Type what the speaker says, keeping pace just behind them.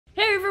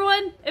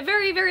everyone! A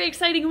very, very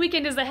exciting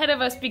weekend is ahead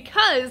of us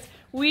because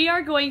we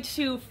are going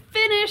to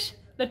finish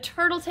the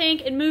turtle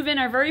tank and move in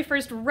our very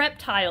first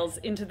reptiles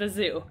into the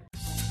zoo.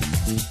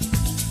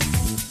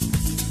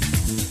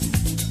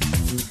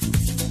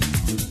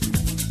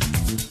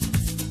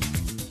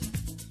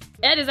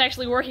 Ed is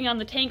actually working on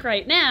the tank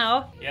right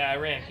now. Yeah, I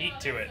ran heat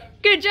to it.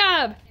 Good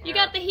job! You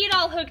got the heat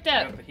all hooked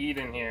up. Got the heat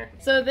in here.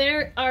 So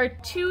there are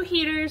 2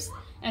 heaters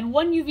and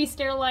 1 UV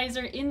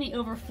sterilizer in the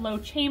overflow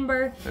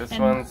chamber. This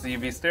one's the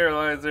UV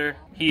sterilizer,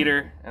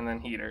 heater, and then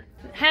heater.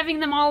 Having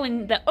them all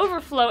in the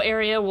overflow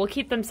area will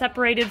keep them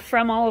separated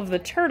from all of the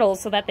turtles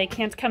so that they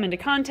can't come into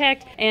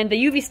contact. And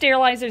the UV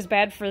sterilizer is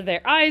bad for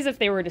their eyes if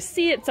they were to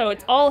see it, so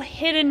it's all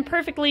hidden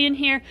perfectly in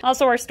here.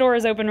 Also, our store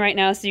is open right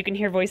now, so you can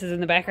hear voices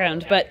in the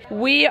background. But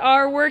we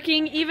are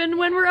working even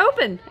when we're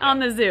open on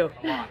the zoo.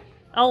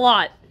 A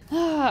lot.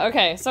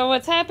 Okay, so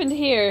what's happened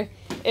here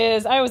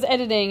is I was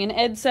editing and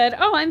Ed said,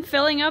 oh, I'm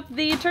filling up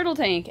the turtle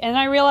tank. And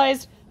I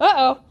realized,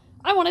 uh-oh,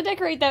 I want to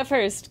decorate that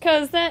first,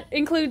 because that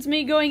includes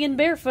me going in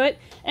barefoot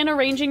and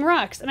arranging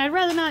rocks. And I'd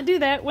rather not do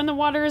that when the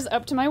water is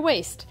up to my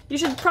waist. You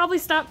should probably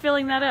stop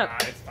filling that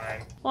up. It's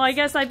fine. Well, I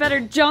guess I better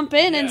jump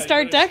in and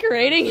start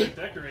decorating. Start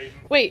decorating.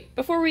 Wait,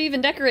 before we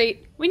even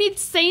decorate, we need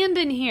sand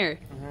in here.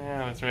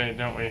 Yeah, that's right,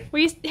 don't we?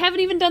 We haven't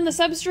even done the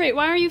substrate.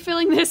 Why are you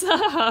filling this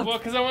up? Well,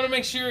 because I want to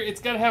make sure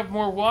it's got to have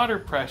more water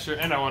pressure,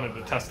 and I wanted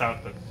to test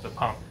out the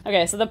pump.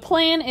 Okay, so the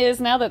plan is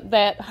now that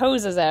that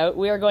hose is out,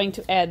 we are going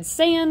to add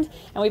sand,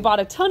 and we bought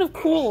a ton of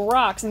cool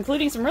rocks,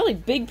 including some really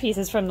big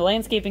pieces from the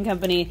landscaping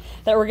company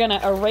that we're going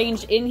to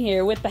arrange in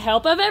here with the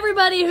help of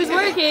everybody who's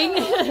working.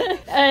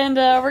 And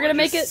we're going to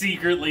make it...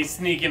 secretly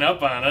sneaking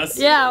up on us.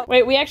 Yeah.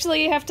 Wait, we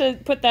actually have to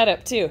put that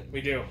up, too.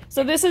 We do.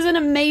 So this is an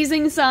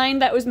amazing sign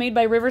that was made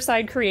by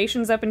Riverside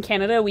Creations up in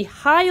Canada. We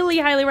highly,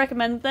 highly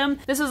recommend them.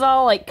 This is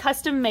all like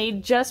custom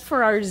made just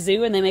for our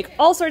zoo, and they make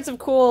all sorts of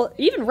cool,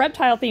 even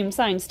reptile themed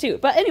signs too.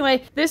 But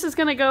anyway, this is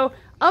gonna go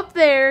up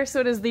there, so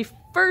it is the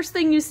first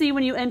thing you see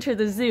when you enter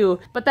the zoo,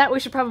 but that we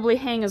should probably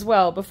hang as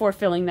well before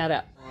filling that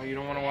up. Oh, you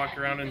don't want to walk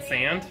around in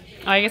sand?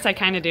 Oh, I guess I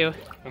kind of do.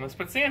 Then let's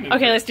put sand in.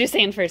 Okay, let's do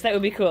sand first. That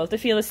would be cool, to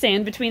feel the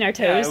sand between our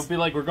toes. Yeah, it would be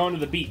like we're going to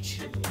the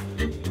beach.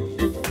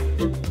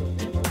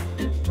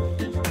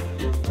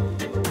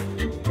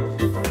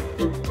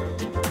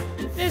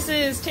 This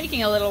is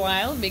taking a little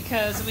while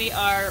because we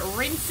are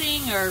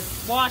rinsing or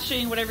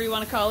washing, whatever you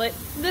want to call it,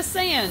 the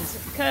sand,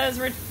 because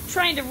we're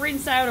trying to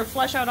rinse out or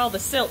flush out all the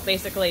silt,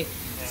 basically.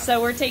 Yeah.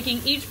 So we're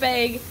taking each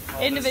bag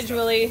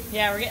individually.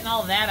 Yeah, we're getting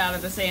all of that out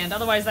of the sand.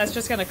 Otherwise, that's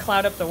just going to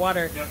cloud up the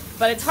water. Yep.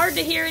 But it's hard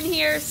to hear in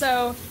here,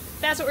 so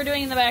that's what we're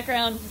doing in the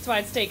background. That's why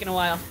it's taking a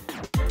while.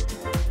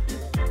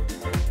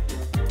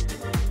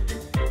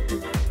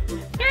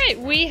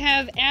 We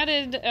have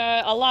added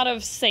a lot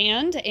of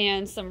sand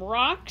and some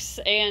rocks,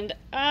 and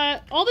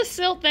all the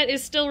silt that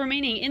is still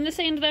remaining in the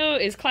sand, though,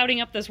 is clouding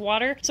up this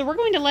water. So we're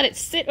going to let it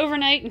sit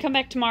overnight and come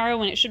back tomorrow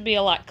when it should be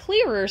a lot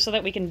clearer so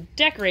that we can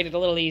decorate it a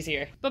little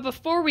easier. But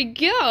before we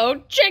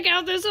go, check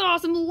out this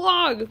awesome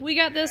log! We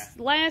got this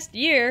last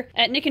year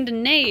at Nick and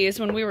Danae's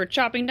when we were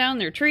chopping down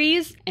their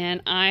trees,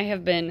 and I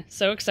have been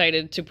so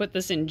excited to put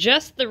this in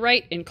just the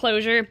right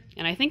enclosure,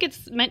 and I think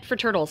it's meant for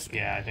turtles.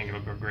 Yeah, I think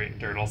it'll go great in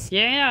turtles.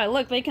 Yeah,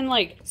 look, they can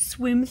like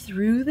swim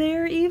through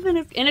there even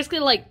if, and it's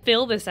gonna like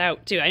fill this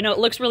out too. I know it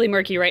looks really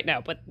murky right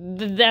now, but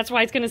that's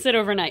why it's gonna sit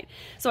overnight.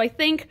 So I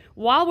think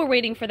while we're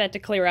waiting for that to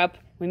clear up,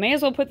 we may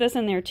as well put this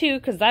in there too,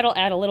 because that'll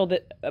add a little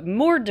bit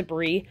more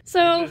debris.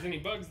 So if there's any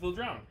bugs, they'll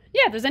drown.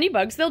 Yeah, if there's any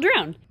bugs, they'll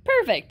drown.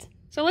 Perfect.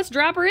 So let's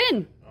drop her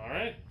in. All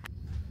right.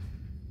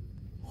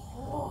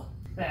 Oh,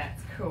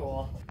 that's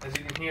cool. As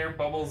you can hear,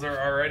 bubbles are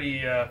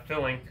already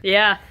filling.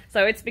 Yeah,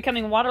 so it's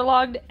becoming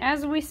waterlogged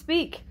as we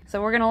speak.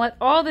 So we're gonna let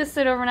all this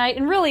sit overnight,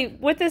 and really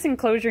what this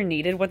enclosure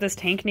needed, what this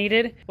tank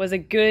needed, was a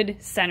good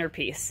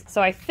centerpiece.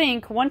 So I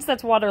think once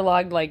that's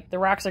waterlogged, like the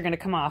rocks are gonna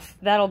come off,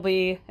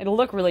 it'll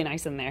look really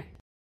nice in there.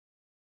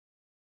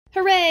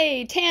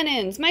 Hooray!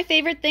 Tannins! My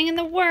favorite thing in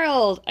the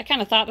world! I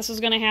kind of thought this was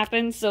going to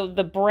happen, so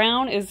the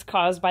brown is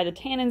caused by the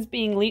tannins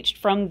being leached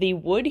from the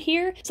wood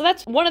here. So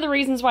that's one of the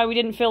reasons why we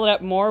didn't fill it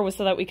up more, was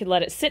so that we could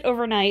let it sit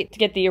overnight to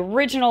get the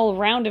original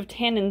round of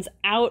tannins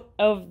out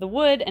of the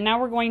wood, and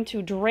now we're going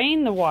to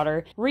drain the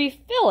water,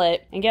 refill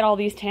it, and get all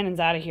these tannins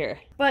out of here.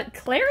 But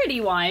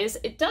clarity-wise,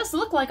 it does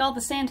look like all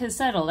the sand has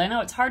settled. I know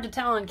it's hard to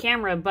tell on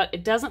camera, but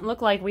it doesn't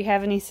look like we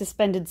have any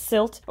suspended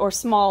silt or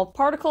small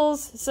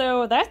particles,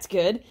 so that's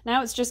good.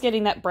 Now it's just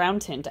getting that brown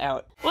tint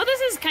out. Well, this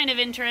is kind of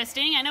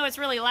interesting. I know it's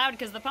really loud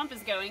because the pump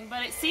is going,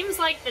 but it seems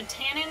like the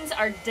tannins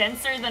are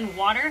denser than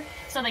water,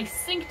 so they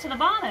sink to the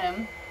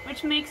bottom,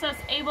 which makes us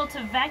able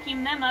to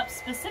vacuum them up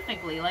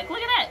specifically. Like,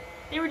 look at that!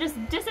 They were just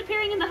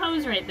disappearing in the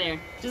hose right there.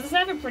 Does this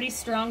have a pretty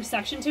strong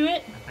suction to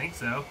it? I think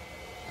so.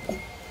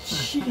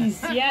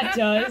 Jeez, yeah, it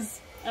does.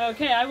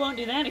 Okay, I won't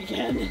do that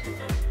again.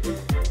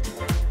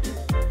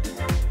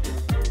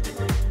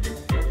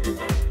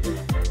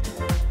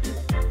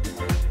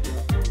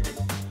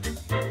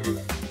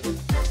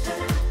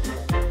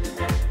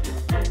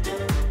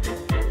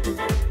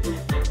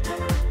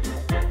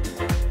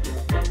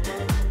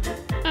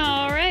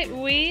 All right,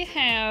 we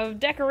of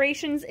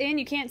decorations in.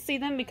 You can't see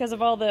them because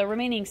of all the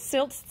remaining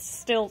silts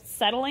still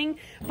settling,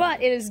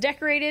 but it is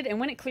decorated, and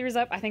when it clears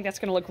up, I think that's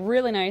going to look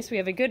really nice. We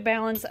have a good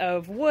balance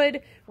of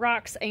wood,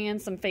 rocks,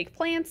 and some fake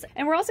plants,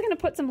 and we're also going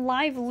to put some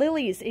live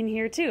lilies in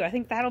here too. I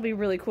think that'll be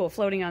really cool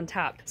floating on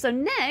top. So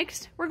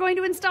next, we're going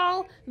to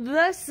install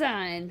the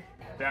sign.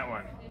 That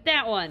one.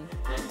 That one.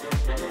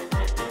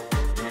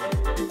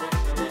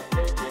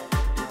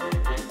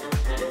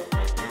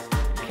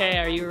 Okay,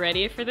 are you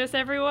ready for this,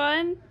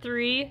 everyone?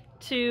 3,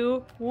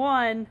 2,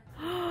 1.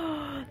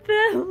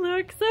 That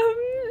looks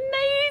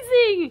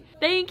amazing!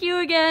 Thank you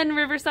again,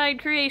 Riverside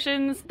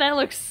Creations. That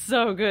looks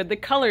so good. The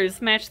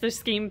colors match the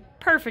scheme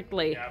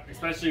perfectly. Yeah,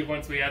 especially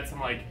once we had some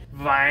like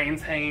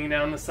vines hanging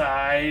down the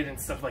side and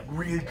stuff, like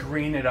really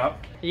green it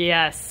up.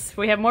 Yes,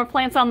 we have more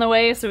plants on the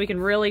way so we can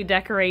really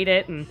decorate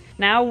it, and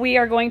now we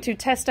are going to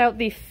test out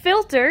the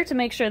filter to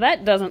make sure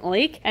that doesn't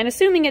leak, and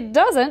assuming it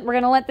doesn't, we're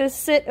going to let this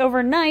sit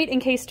overnight in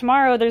case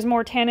tomorrow there's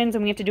more tannins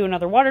and we have to do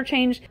another water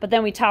change, but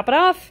then we top it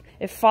off.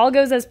 If fall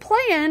goes as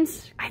planned,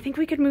 I think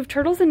we could move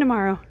turtles in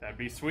tomorrow. That'd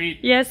be sweet.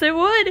 Yes, it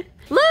would.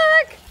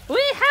 Look!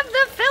 We have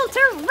the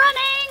filter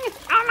running!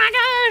 Oh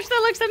my gosh,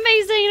 that looks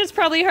amazing. It's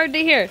probably hard to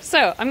hear.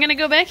 So, I'm gonna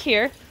go back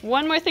here.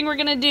 One more thing we're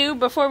gonna do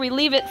before we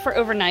leave it for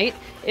overnight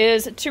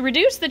is to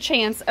reduce the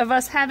chance of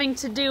us having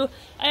to do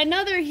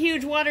another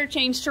huge water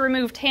change to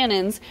remove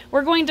tannins.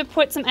 We're going to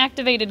put some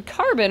activated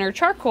carbon or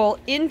charcoal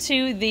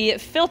into the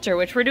filter,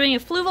 which we're doing a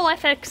Fluval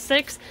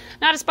FX6.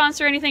 Not a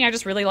sponsor or anything, I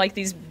just really like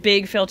these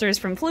big filters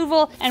from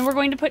Fluval, and we're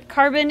going to put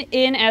carbon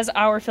in as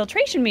our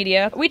filtration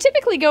media. We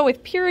typically go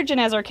with Purigen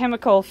as our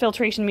chemical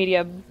filtration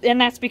media, and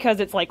that's because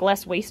it's like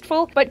less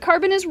wasteful, but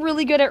carbon is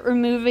really good at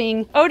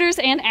removing odors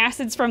and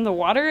acids from the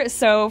water,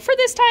 so for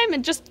this time,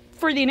 and just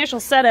for the initial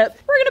setup,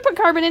 we're gonna put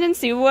carbon in and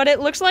see what it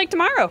looks like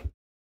tomorrow.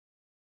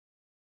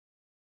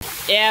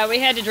 Yeah, we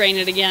had to drain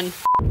it again.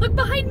 Look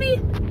behind me!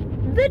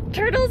 The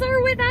turtles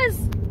are with us!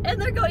 And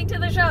they're going to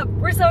the shop.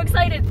 We're so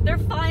excited. They're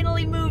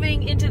finally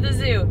moving into the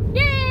zoo.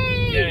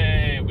 Yay!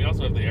 Yay! We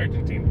also have the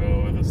Argentine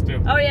boa with us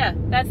too. Oh yeah,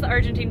 that's the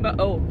Argentine boa.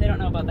 Oh, they don't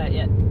know about that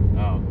yet.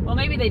 Oh. Well,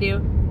 maybe they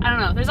do. I don't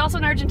know. There's also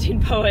an Argentine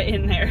boa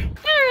in there.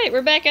 All right,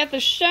 we're back at the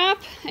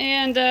shop,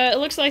 and it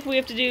looks like we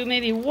have to do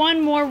maybe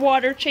one more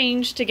water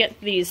change to get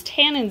these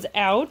tannins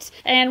out.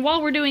 And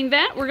while we're doing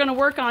that, we're gonna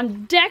work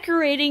on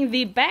decorating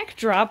the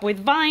backdrop with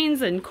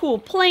vines and cool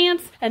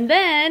plants, and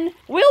then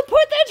we'll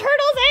put the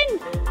turtles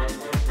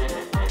in!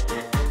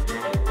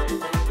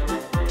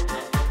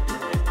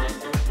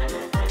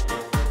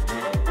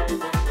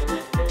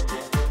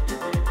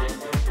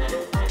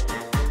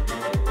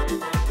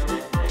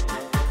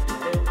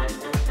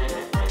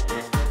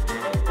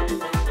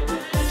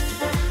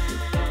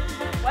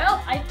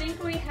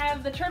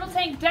 The turtle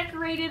tank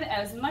decorated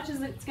as much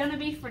as it's gonna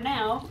be for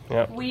now.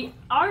 Yep. We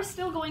are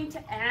still going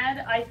to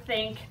add, I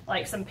think,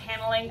 like some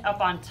paneling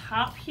up on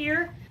top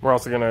here. We're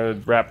also gonna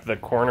wrap the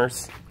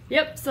corners.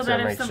 Yep, so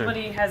that if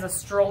somebody has a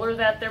stroller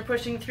that they're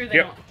pushing through, they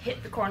don't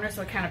hit the corner,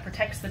 so it kind of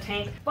protects the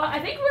tank. But I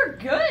think we're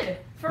good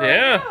for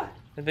right now.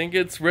 I think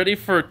it's ready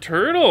for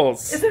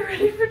turtles. Is it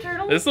ready for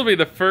turtles? This will be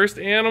the first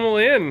animal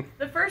in.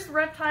 The first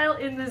reptile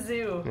in the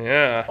zoo.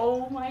 Yeah.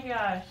 Oh my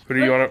gosh. Who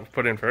do you want to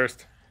put in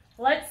first?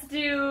 Let's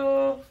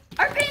do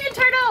our painted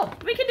turtle.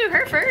 We can do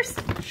her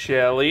first.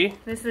 Shelly.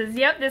 This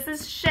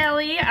is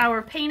Shelly,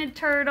 our painted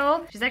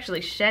turtle. She's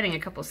actually shedding a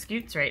couple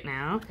scoots right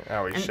now.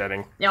 Always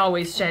shedding.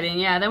 Always shedding,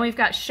 yeah. Then we've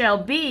got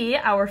Shelby,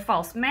 our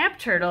false map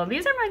turtle.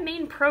 These are my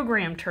main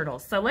program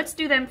turtles, so let's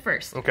do them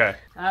first. Okay.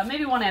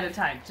 Maybe one at a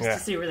time, just to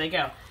see where they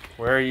go.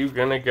 Where are you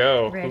gonna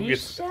go? Ready,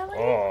 Shelly?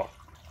 Oh.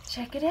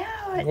 Check it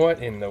out.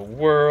 What in the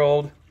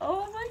world?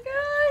 Oh my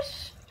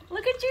gosh.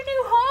 Look at your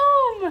new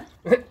home.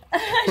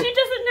 She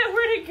doesn't know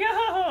where to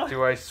go.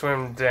 Do I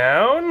swim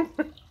down?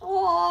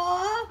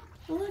 Aww.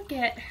 Look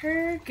at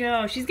her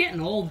go. She's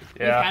getting old.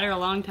 Yeah. We've had her a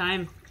long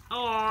time.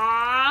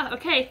 Aww.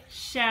 Okay,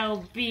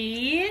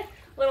 Shelby.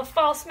 Little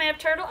false map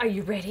turtle. Are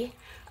you ready?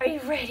 Are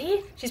you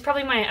ready? She's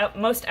probably my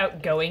most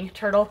outgoing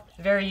turtle.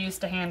 Very used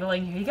to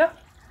handling. Here you go.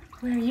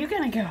 Where are you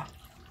gonna go?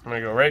 I'm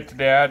gonna go right to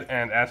Dad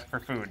and ask for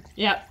food.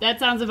 Yep, that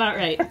sounds about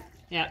right.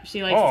 Yeah,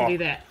 she likes to do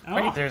that. Oh.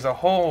 Wait, there's a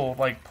whole,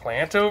 like,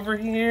 plant over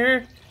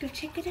here? Go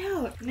check it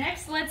out.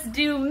 Next, let's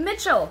do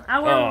Mitchell,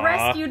 our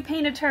rescued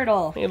painted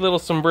turtle. Hey, little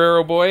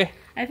sombrero boy.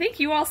 I think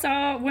you all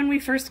saw when we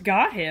first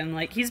got him.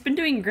 Like, he's been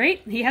doing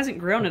great. He hasn't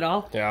grown at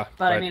all. Yeah.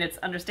 But I mean, it's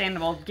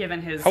understandable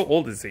given his... How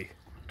old is he?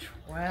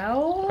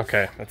 12?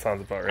 Okay, that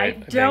sounds about right.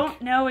 I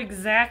don't know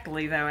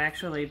exactly, though,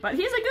 actually. But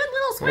he's a good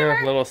little swimmer.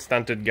 Yeah, little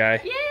stunted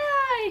guy.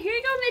 Yeah, here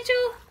you go,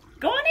 Mitchell.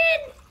 Going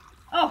in.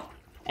 Oh.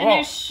 And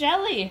there's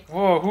Shelly.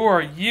 Whoa, who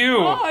are you?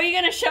 Oh, are you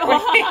gonna show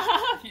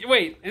off?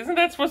 Wait, isn't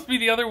that supposed to be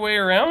the other way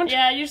around?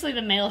 Yeah, usually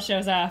the male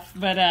shows off,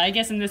 but I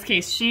guess in this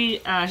case she's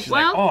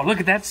like, oh,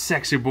 look at that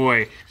sexy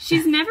boy.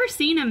 She's never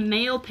seen a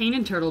male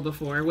painted turtle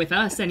before, with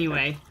us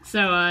anyway. So,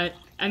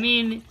 I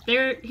mean,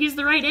 he's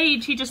the right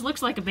age, he just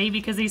looks like a baby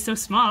because he's so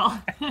small.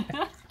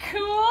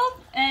 Cool.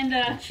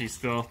 And she's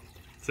still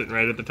sitting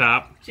right at the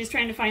top. She's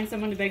trying to find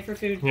someone to beg for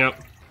food. Yep.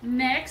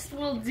 Next,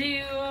 we'll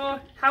do,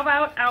 how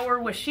about our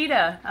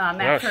Washita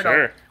map turtle?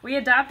 Sure. We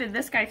adopted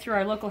this guy through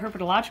our local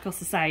herpetological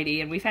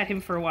society, and we've had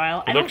him for a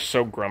while. He looks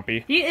so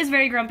grumpy. He is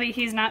very grumpy.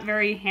 He's not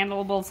very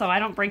handleable, so I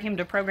don't bring him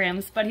to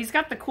programs, but he's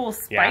got the cool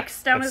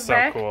spikes down his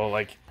back. That's so cool.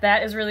 Like,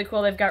 that is really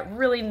cool. They've got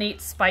really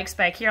neat spikes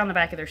back here on the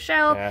back of their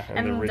shell. Yeah,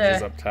 and the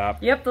ridges up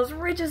top. Yep, those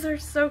ridges are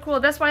so cool.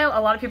 That's why a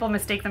lot of people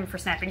mistake them for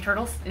snapping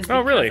turtles, is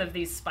because of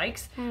these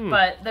spikes.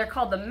 But they're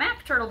called the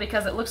map turtle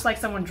because it looks like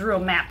someone drew a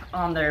map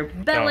on their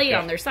belly,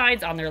 on their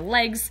sides, on their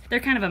legs. They're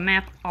kind of a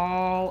map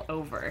all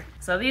over.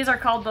 So these are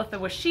called both the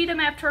Washita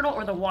map turtle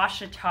or the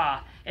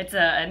Washita. It's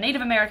a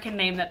Native American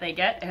name that they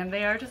get, and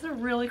they are just a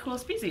really cool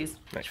species.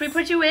 Nice. Should we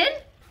put you in?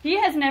 He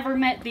has never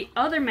met the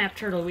other map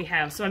turtle we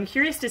have, so I'm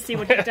curious to see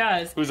what he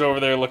does. Who's over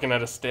there looking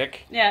at a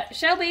stick? Yeah,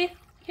 Shelby,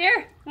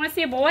 here, want to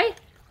see a boy?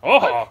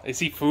 Oh, is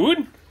he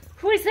food?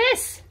 Who is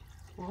this?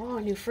 Oh,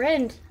 new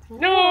friend.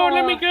 No,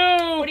 let me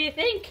go. What do you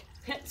think?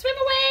 Swim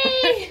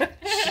away!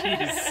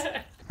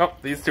 Jeez. Oh,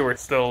 these two are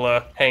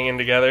still hanging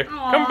together.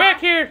 Aww. Come back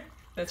here.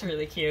 That's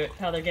really cute,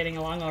 how they're getting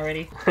along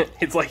already.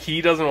 It's like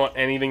he doesn't want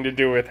anything to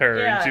do with her,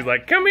 and she's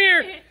like, come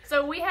here!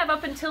 So we have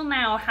up until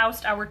now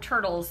housed our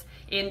turtles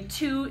in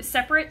 2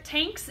 separate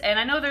tanks, and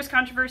I know there's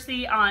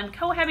controversy on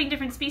co-having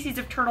different species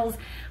of turtles,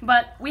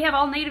 but we have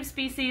all native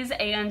species,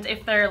 and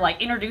if they're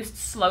like introduced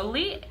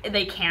slowly,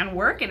 they can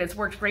work, and it's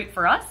worked great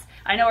for us.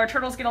 I know our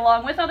turtles get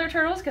along with other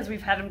turtles because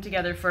we've had them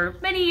together for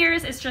many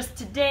years. It's just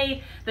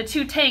today the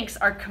 2 tanks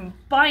are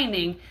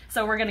combining,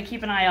 so we're going to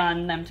keep an eye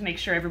on them to make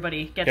sure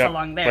everybody gets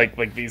along there.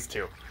 Like these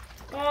two.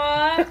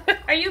 Are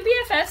you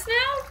BFFs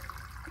now?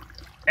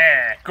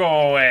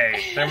 Go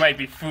away. There might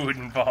be food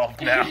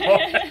involved now.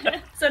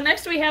 So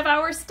next we have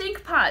our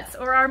stink pots,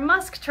 or our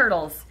musk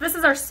turtles. This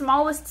is our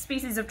smallest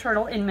species of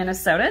turtle in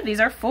Minnesota. These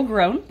are full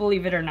grown,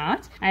 believe it or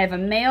not. I have a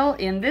male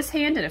in this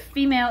hand and a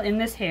female in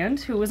this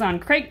hand who was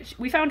on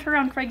we found her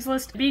on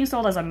Craigslist being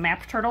sold as a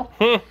map turtle.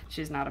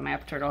 She's not a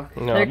map turtle.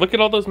 No, look at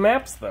all those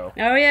maps though.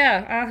 Oh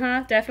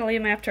yeah, definitely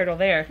a map turtle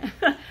there.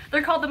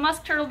 They're called the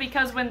musk turtle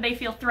because when they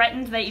feel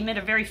threatened, they emit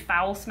a very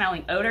foul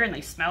smelling odor and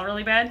they smell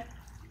really bad.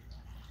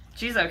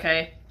 She's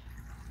okay.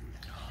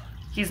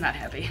 He's not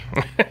happy.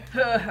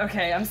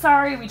 Okay, I'm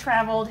sorry, we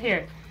traveled.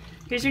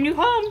 Here's your new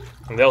home.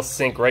 And they'll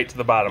sink right to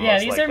the bottom. Yeah,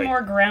 these are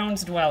more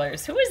ground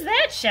dwellers. Who is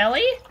that,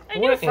 Shelly? A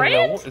new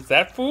friend? Is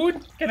that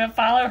food? Gonna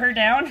follow her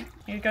down.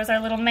 Here goes our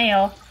little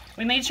male.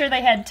 We made sure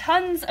they had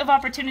tons of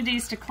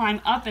opportunities to climb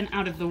up and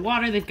out of the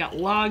water. They've got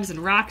logs and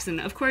rocks, and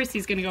of course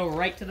he's gonna go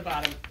right to the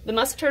bottom. The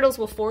musk turtles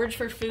will forage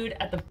for food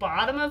at the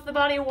bottom of the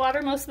body of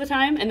water most of the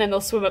time, and then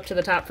they'll swim up to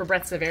the top for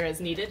breaths of air as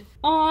needed.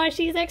 Aw,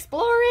 she's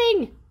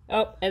exploring!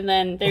 Oh, and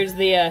then there's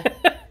the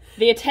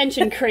the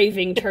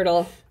attention-craving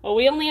turtle. Well,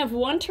 we only have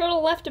 1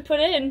 turtle left to put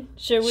in.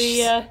 Should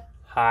we,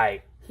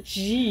 Hi.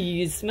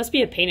 Jeez, must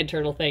be a painted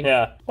turtle thing.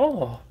 Yeah.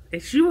 Oh,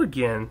 it's you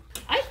again.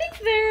 I think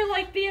they're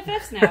like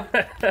BFFs now.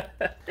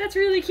 That's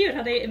really cute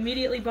how they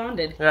immediately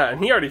bonded. Yeah,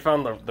 and he already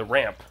found the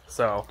ramp,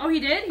 so. Oh, he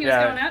did? He was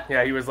going up?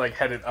 Yeah, he was like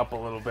headed up a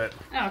little bit.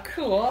 Oh,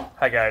 cool.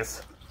 Hi,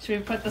 guys. Should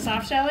we put the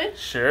soft shell in?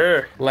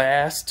 Sure.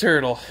 Last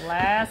turtle.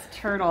 Last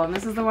turtle, and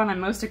this is the one I'm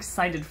most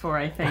excited for,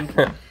 I think.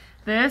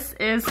 This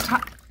is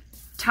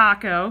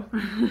Taco.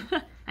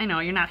 I know,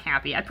 you're not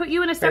happy. I put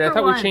you in a separate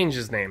one. I thought we changed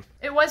his name.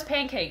 It was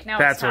Pancake, now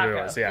That's it's Taco. What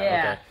it was, yeah.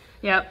 Okay.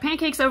 Yeah,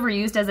 Pancake's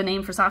overused as a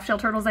name for soft shell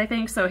turtles, I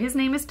think, so his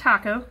name is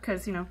Taco,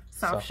 because, you know,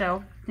 soft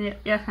shell.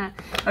 Yeah.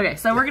 Okay,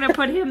 so we're gonna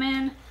put him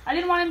in. I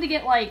didn't want him to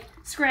get, like,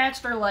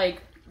 scratched or,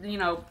 like, you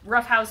know,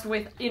 roughhoused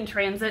with in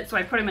transit, so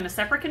I put him in a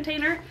separate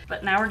container,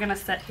 but now we're gonna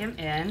set him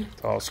in.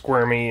 It's all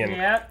squirmy and...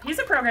 Yep, he's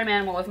a program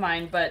animal of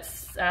mine, but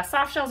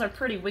soft shells are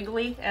pretty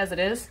wiggly as it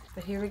is.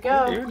 But here we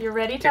go. You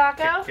ready,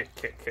 Taco?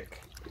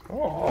 Kick.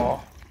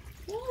 Oh.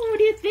 Ooh, what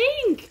do you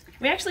think?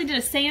 We actually did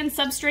a sand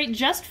substrate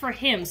just for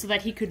him so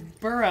that he could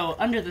burrow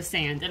under the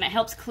sand, and it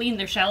helps clean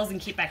their shells and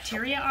keep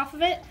bacteria off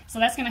of it. So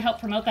that's going to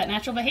help promote that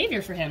natural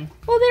behavior for him.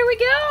 Well, there we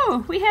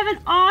go. We have an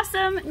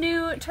awesome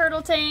new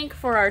turtle tank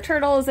for our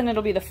turtles, and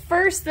it'll be the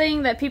first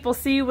thing that people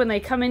see when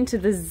they come into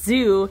the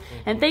zoo.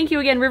 And thank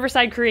you again,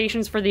 Riverside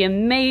Creations, for the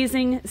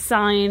amazing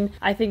sign.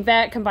 I think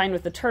that combined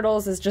with the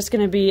turtles is just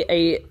going to be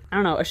a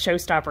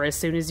showstopper as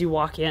soon as you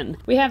walk in.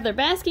 We have their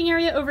basking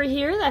area over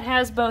here that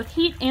has both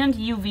heat and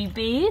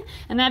UVB,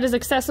 and that is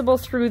accessible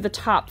through the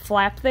top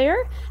flap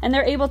there, and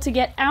they're able to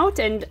get out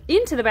and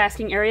into the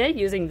basking area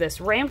using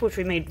this ramp, which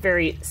we made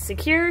very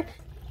secure.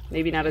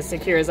 Maybe not as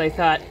secure as I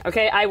thought.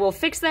 Okay, I will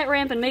fix that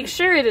ramp and make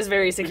sure it is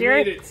very secure.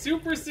 We made it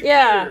super secure.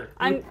 Yeah,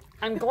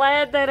 I'm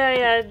glad that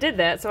I did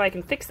that so I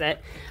can fix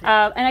that.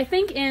 And I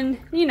think in,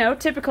 you know,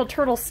 typical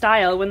turtle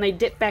style, when they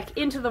dip back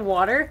into the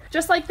water,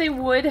 just like they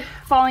would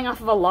falling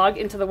off of a log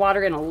into the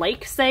water in a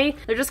lake, say,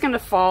 they're just gonna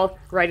fall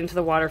right into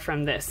the water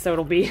from this. So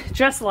it'll be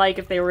just like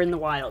if they were in the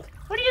wild.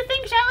 What do you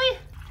think, Shelly?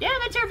 Yeah,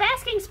 that's our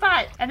basking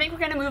spot. I think we're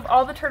gonna move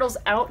all the turtles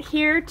out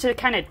here to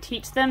kind of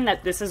teach them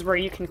that this is where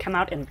you can come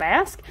out and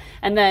bask,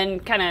 and then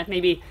kind of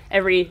maybe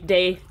every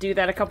day do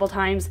that a couple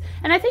times,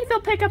 and I think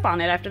they'll pick up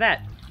on it after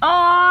that.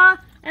 Aww,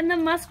 And the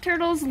musk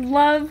turtles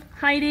love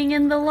hiding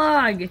in the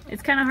log.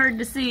 It's kind of hard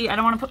to see. I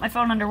don't want to put my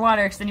phone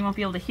underwater because then you won't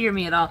be able to hear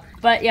me at all.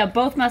 But yeah,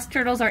 both musk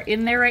turtles are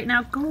in there right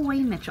now. Go away,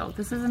 Mitchell.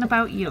 This isn't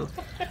about you.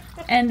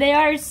 And they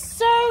are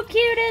so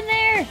cute in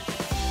there.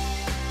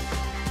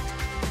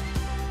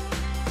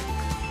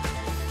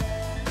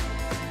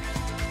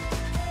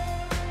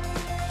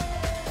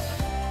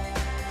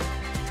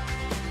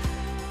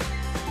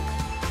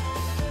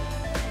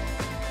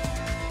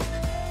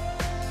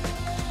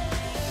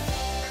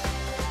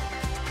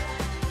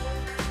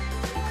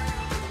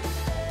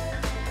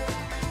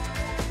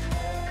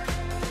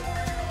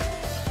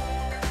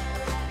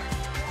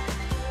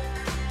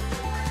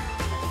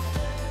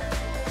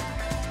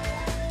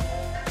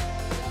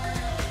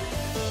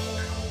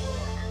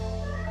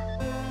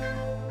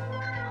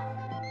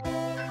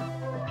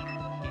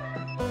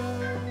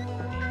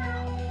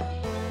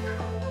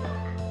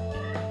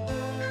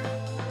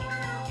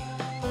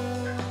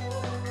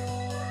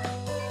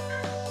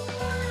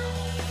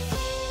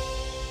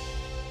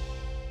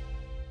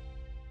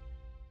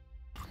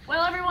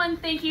 Well, everyone,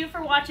 thank you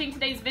for watching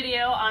today's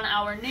video on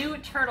our new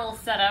turtle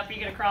setup. Are you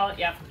gonna crawl it?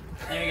 Yep.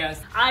 There he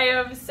goes. I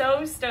am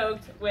so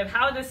stoked with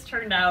how this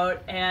turned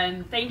out,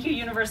 and thank you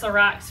Universal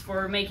Rocks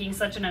for making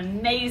such an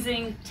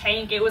amazing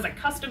tank. It was a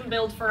custom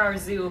build for our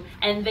zoo,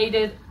 and they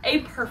did a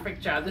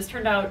perfect job. This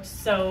turned out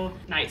so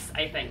nice,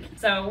 I think.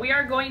 So we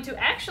are going to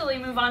actually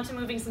move on to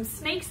moving some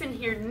snakes in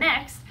here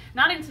next.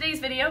 Not in today's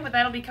video, but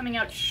that'll be coming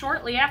out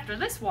shortly after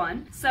this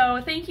one.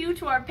 So thank you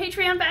to our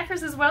Patreon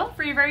backers as well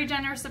for your very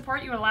generous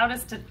support. You allowed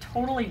us to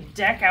totally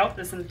deck out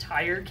this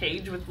entire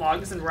cage with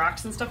logs and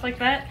rocks and stuff like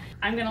that.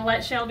 I'm gonna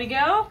let Shelby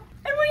go.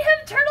 And we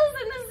have turtles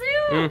in the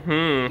zoo!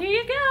 Mm-hmm. Here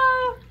you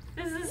go!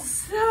 This is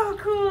so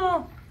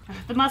cool!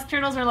 The musk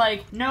turtles are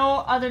like,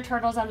 no other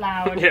turtles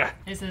allowed. Yeah.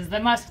 This is the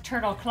musk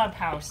turtle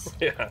clubhouse.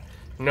 Yeah.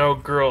 No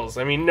girls.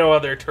 I mean, no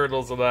other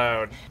turtles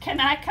allowed.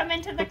 Can I come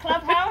into the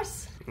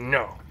clubhouse?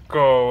 No.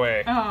 Go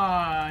away.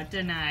 Oh,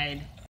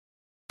 denied.